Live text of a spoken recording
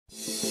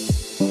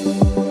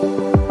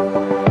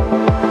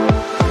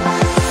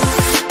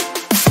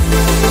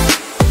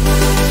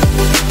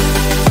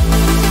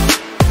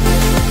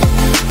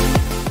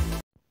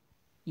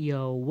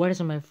What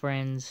is up, my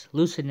friends?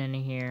 Lucid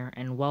here,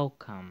 and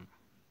welcome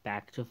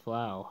back to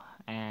Flow.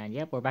 And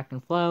yep, we're back in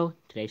Flow.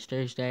 Today's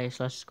Thursday,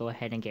 so let's just go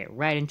ahead and get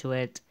right into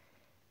it.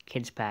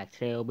 Kids Pack.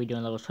 Today we'll be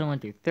doing levels 21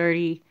 through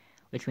 30,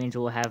 which means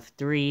we'll have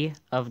 3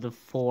 of the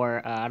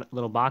 4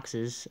 little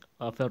boxes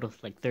filled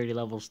with like 30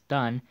 levels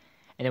done.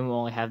 And then we'll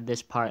only have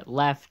this part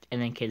left,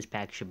 and then Kids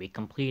Pack should be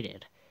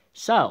completed.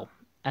 So,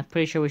 I'm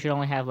pretty sure we should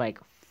only have like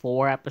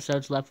 4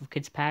 episodes left of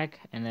Kids Pack,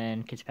 and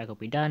then Kids Pack will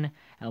be done,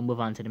 and we'll move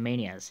on to the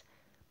Manias.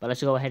 But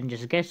let's go ahead and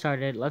just get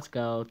started. Let's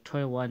go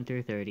 21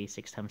 through 30,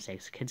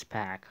 6x6 Kids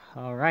Pack.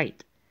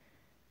 Alright.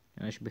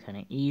 Now this should be kind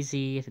of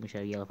easy. I think we should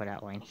have yellow for that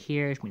outline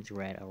here, which means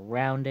red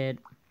around it,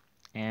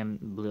 and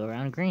blue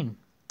around green.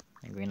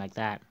 And green like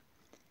that.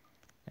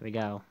 There we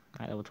go.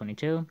 Alright, level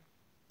 22.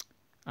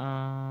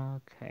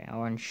 Okay,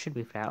 orange should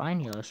be for that line,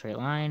 yellow straight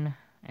line,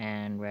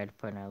 and red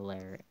for another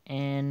layer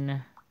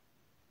in.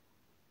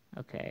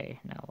 Okay,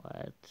 now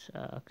what?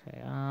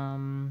 Okay,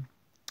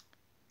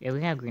 yeah, we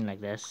can have green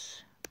like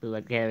this. Blue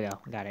like, there we go,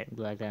 got it.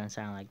 Blue like that and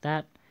sound like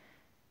that.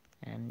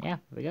 And yeah,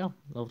 there we go,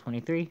 level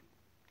 23.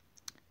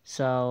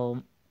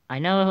 So, I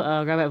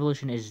know Grab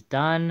Evolution is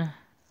done.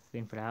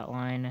 Green for the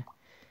outline.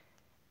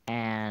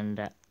 And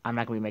I'm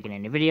not going to be making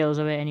any videos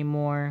of it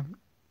anymore.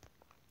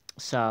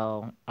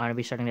 So, I'm going to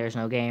be starting There's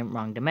No Game,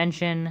 Wrong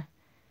Dimension.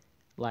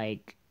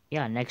 Like,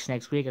 yeah,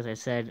 next week, as I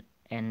said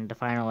in the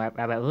final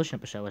Rabbit Evolution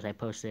episode, as I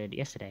posted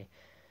yesterday.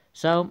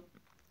 So,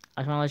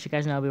 I just want to let you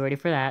guys know I'll be ready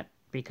for that,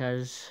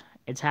 because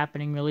it's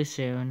happening really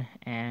soon,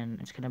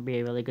 and it's going to be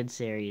a really good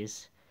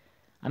series.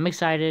 I'm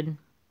excited,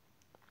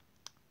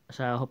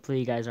 so hopefully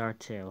you guys are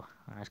too.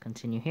 Let's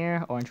continue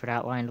here. Orange for the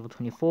outline, level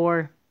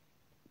 24.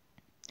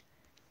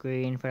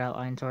 Green for the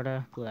outline,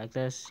 sorta. Blue like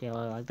this,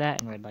 yellow like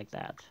that, and red like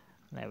that.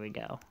 There we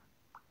go.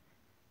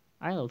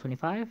 Alright, level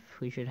 25.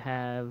 We should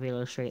have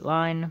yellow straight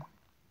line.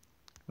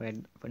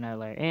 Red for another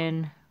layer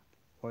in.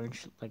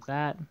 Orange like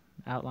that.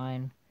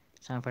 Outline.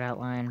 Sound for the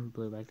outline.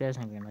 Blue like this,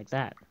 and green like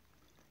that.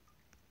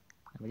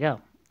 There we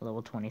go.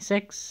 Level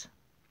 26.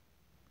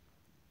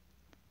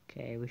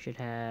 Okay, we should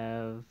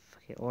have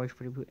orange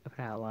for the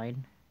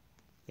outline,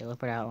 yellow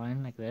for the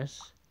outline like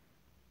this,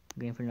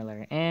 green for the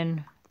layer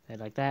in, red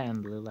like that,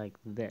 and blue like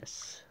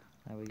this.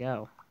 There we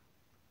go.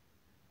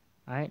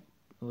 Alright,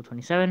 level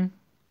 27.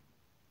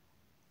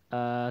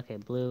 Okay,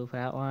 blue for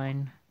the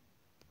outline,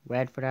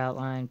 red for the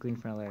outline, green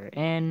for the layer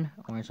in,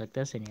 orange like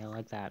this, and yellow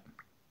like that.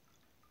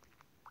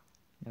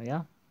 There we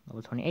go.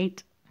 Level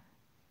 28.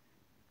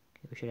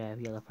 Okay, we should have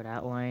yellow for the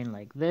outline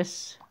like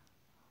this,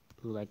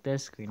 blue like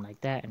this, green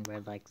like that, and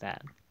red like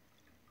that.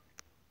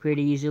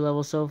 Pretty easy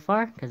level so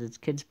far, because it's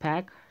Kids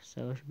Pack,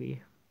 so it should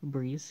be a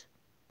breeze.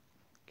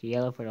 Okay,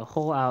 yellow for the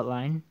whole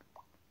outline,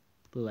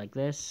 blue like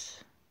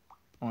this,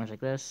 orange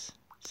like this,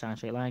 sound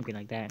straight line, green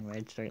like that, and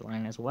red straight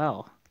line as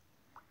well.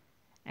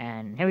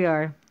 And here we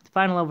are, the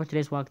final level for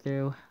today's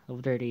walkthrough,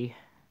 level 30,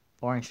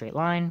 orange straight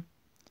line,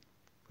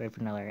 red for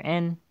the layer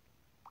in,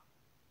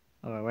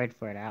 or red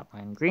for the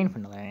outline, green for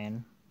the layer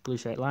in, blue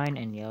straight line,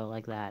 and yellow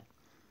like that.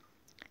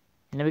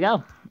 And there we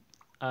go.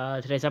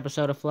 Today's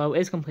episode of Flow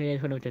is completed,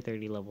 20 to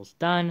 30 levels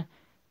done.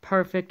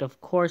 Perfect, of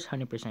course,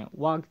 100%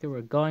 walkthrough.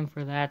 We're going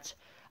for that.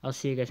 I'll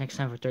see you guys next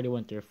time for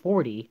 31 through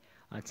 40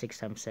 on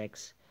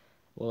 6x6.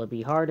 Will it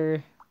be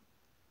harder?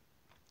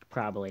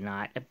 Probably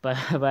not. But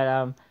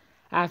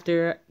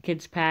after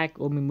Kids Pack,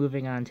 we'll be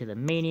moving on to the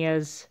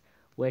Manias,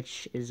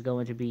 which is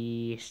going to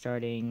be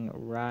starting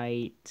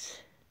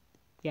right,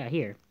 yeah,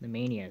 here, the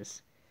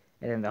Manias.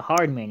 And then the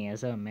hard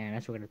Manias, oh man,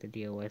 that's what we're going to have to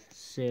deal with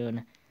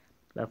soon.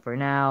 But for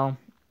now,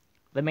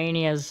 the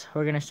Manias,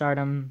 we're going to start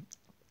them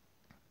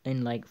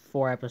in like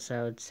 4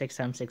 episodes.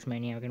 6x6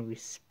 Mania, we're going to be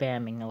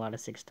spamming a lot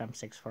of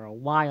 6x6 for a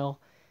while.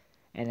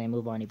 And then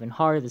move on even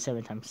harder, the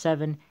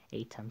 7x7,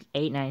 8x8,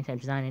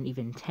 9x9, and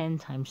even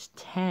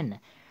 10x10.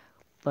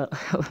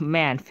 But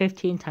man,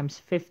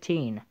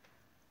 15x15.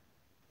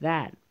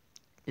 That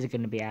is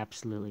going to be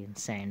absolutely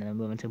insane. And then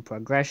move into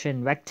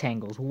progression,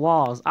 rectangles,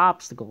 walls,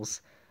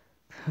 obstacles,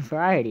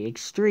 variety,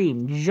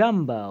 extreme,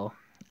 jumbo.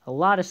 A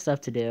lot of stuff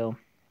to do.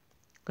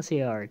 Let's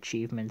see our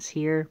achievements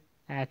here.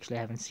 I actually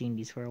haven't seen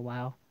these for a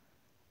while.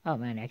 Oh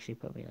man, they actually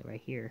put me like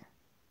right here.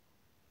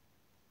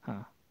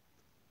 Huh.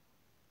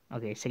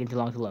 Okay, it's taking too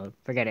long to load.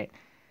 Forget it.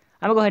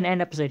 I'm gonna go ahead and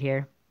end the episode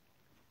here.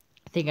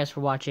 Thank you guys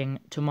for watching.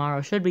 Tomorrow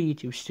should be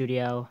YouTube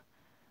Studio.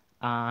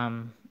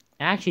 I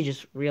actually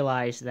just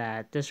realized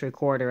that this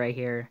recorder right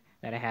here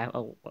that I have...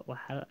 Oh,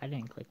 I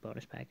didn't click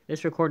bonus pack.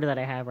 This recorder that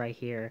I have right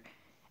here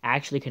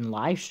actually can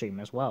live stream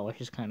as well, which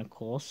is kind of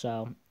cool.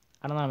 So,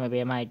 I don't know, maybe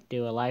I might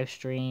do a live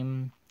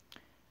stream,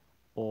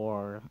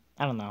 or,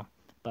 I don't know.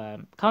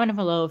 But comment down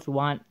below if you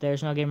want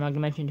There's No Game Wrong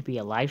Dimension to be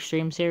a live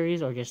stream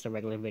series, or just a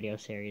regular video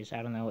series.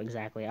 I don't know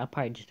exactly. I'll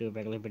probably just do a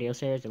regular video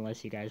series,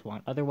 unless you guys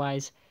want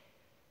otherwise.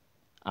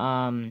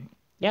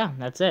 Yeah,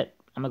 that's it.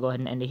 I'm gonna go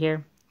ahead and end it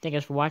here. Thank you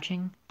guys for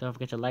watching. Don't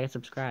forget to like and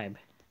subscribe.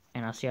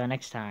 And I'll see you all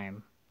next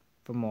time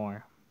for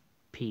more.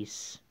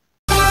 Peace.